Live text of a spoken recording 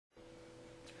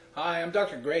Hi, I'm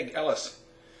Dr. Greg Ellis.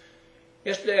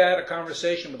 Yesterday I had a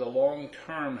conversation with a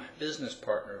long-term business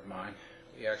partner of mine.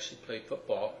 We actually played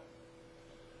football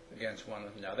against one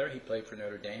another. He played for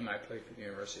Notre Dame, I played for the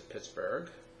University of Pittsburgh.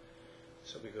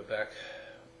 So we go back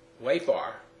way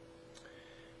far.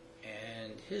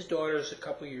 And his daughter is a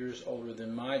couple years older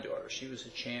than my daughter. She was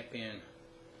a champion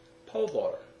pole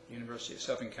vaulter, University of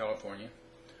Southern California.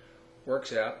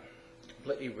 Works out,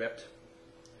 completely ripped.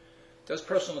 Does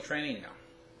personal training now.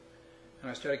 And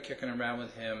I started kicking around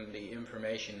with him the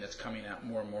information that's coming out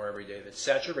more and more every day that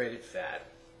saturated fat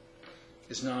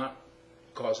is not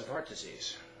the cause of heart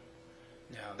disease.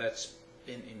 Now that's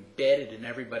been embedded in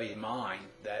everybody's mind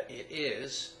that it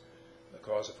is the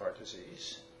cause of heart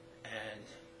disease. And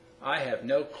I have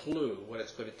no clue what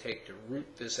it's going to take to root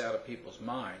this out of people's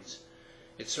minds.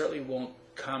 It certainly won't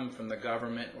come from the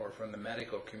government or from the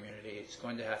medical community. It's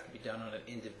going to have to be done on an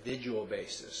individual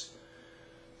basis.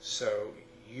 So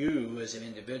you as an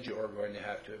individual are going to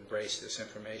have to embrace this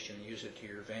information and use it to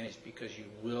your advantage, because you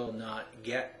will not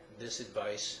get this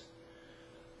advice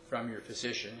from your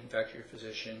physician. In fact, your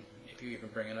physician, if you even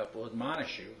bring it up, will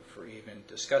admonish you for even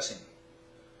discussing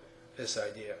this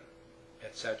idea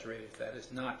that saturated fat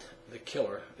is not the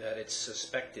killer that it's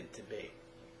suspected to be.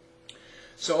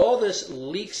 So all this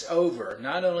leaks over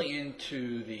not only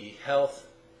into the health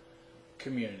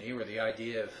community, or the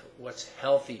idea of what's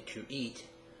healthy to eat,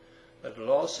 but it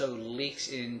also leaks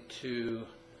into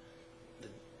the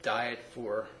diet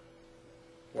for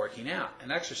working out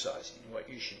and exercising, what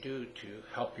you should do to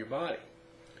help your body.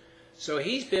 So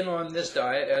he's been on this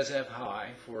diet, as have I,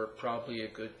 for probably a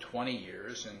good 20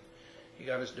 years, and he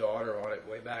got his daughter on it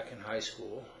way back in high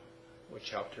school,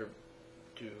 which helped her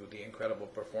do the incredible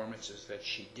performances that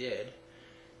she did,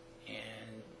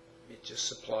 and it just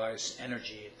supplies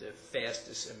energy at the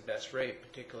fastest and best rate,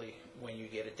 particularly when you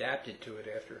get adapted to it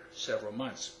after several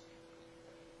months.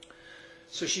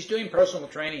 So she's doing personal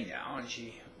training now, and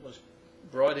she was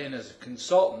brought in as a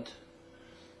consultant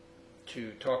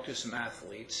to talk to some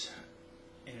athletes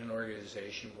in an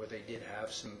organization where they did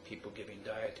have some people giving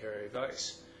dietary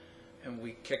advice. And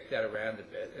we kicked that around a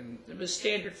bit, and it was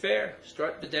standard fare.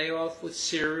 Start the day off with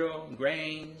cereal,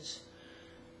 grains,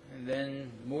 and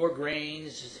then more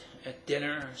grains at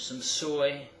dinner, some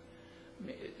soy. I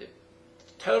mean,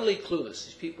 totally clueless.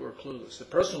 These people are clueless. The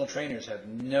personal trainers have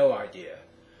no idea.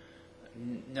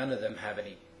 None of them have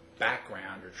any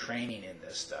background or training in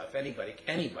this stuff. Anybody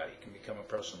can become a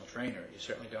personal trainer. You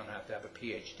certainly don't have to have a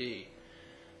PhD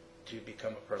to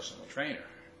become a personal trainer.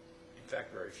 In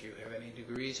fact, very few have any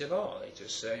degrees at all. They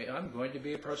just say, I'm going to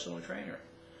be a personal trainer.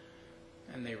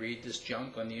 And they read this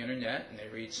junk on the internet, and they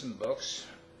read some books,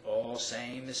 all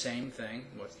saying the same thing.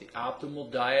 What's the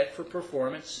optimal diet for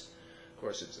performance? Of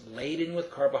course, it's laden with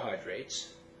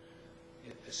carbohydrates.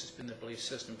 This has been the belief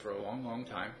system for a long, long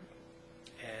time.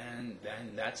 And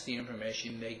then that's the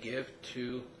information they give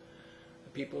to the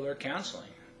people they're counseling.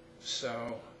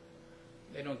 So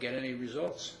they don't get any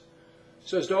results.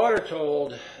 So his daughter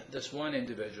told this one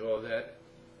individual that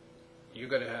you're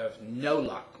going to have no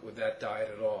luck with that diet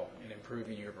at all in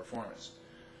improving your performance,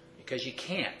 because you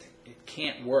can't. It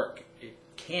can't work. It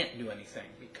can't do anything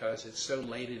because it's so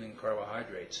laden in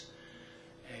carbohydrates.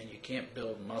 And you can't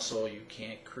build muscle. You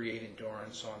can't create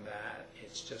endurance on that.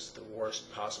 It's just the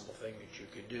worst possible thing that you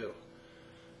could do.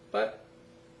 But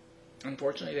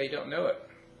unfortunately, they don't know it.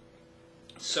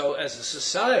 So as a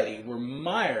society, we're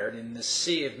mired in this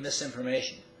sea of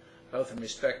misinformation, both in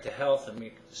respect to health and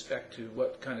in respect to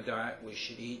what kind of diet we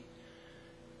should eat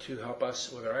to help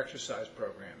us with our exercise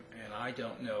program. And I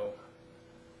don't know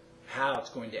how it's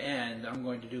going to end. I'm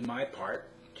going to do my part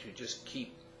to just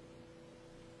keep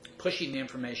pushing the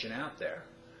information out there.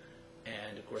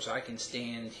 And of course, I can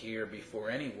stand here before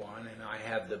anyone, and I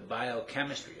have the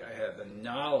biochemistry, I have the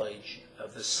knowledge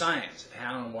of the science of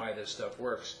how and why this stuff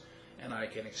works, and I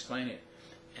can explain it.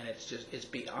 And it's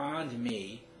beyond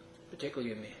me,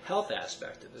 particularly in the health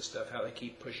aspect of this stuff, how they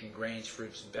keep pushing grains,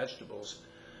 fruits, and vegetables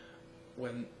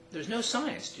when there's no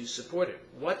science to support it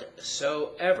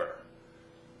whatsoever.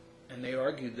 And they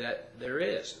argued that there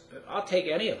is. I'll take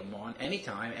any of them on,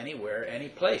 anytime, anywhere, any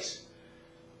place.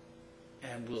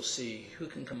 And we'll see who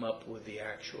can come up with the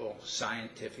actual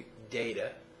scientific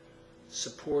data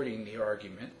supporting the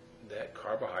argument that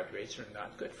carbohydrates are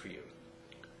not good for you.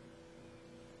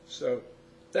 So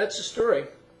that's the story.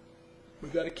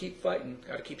 We've got to keep fighting,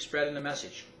 got to keep spreading the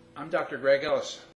message. I'm Dr. Greg Ellis.